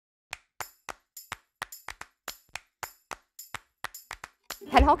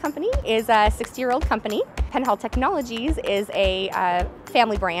Penhall Company is a 60-year-old company. Penhall Technologies is a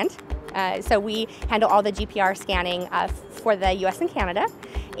family brand. So we handle all the GPR scanning for the US and Canada.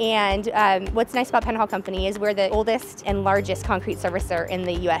 And what's nice about Penhall Company is we're the oldest and largest concrete servicer in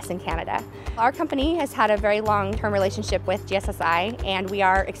the US and Canada. Our company has had a very long-term relationship with GSSI, and we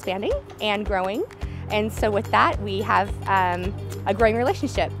are expanding and growing. And so with that, we have a growing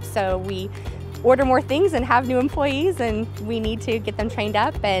relationship. So we order more things and have new employees, and we need to get them trained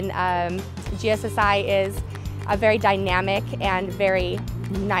up. And GSSI is a very dynamic and very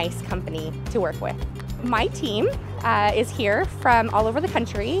nice company to work with. My team is here from all over the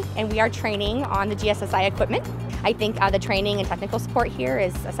country, and we are training on the GSSI equipment. I think the training and technical support here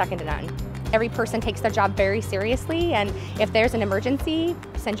is a second to none. Every person takes their job very seriously, and if there's an emergency,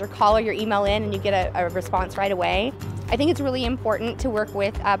 send your call or your email in and you get a response right away. I think it's really important to work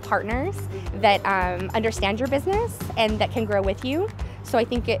with partners that understand your business and that can grow with you. So I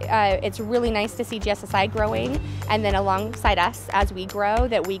think it's really nice to see GSSI growing, and then alongside us as we grow,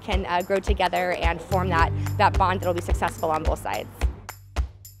 that we can grow together and form that bond that will be successful on both sides.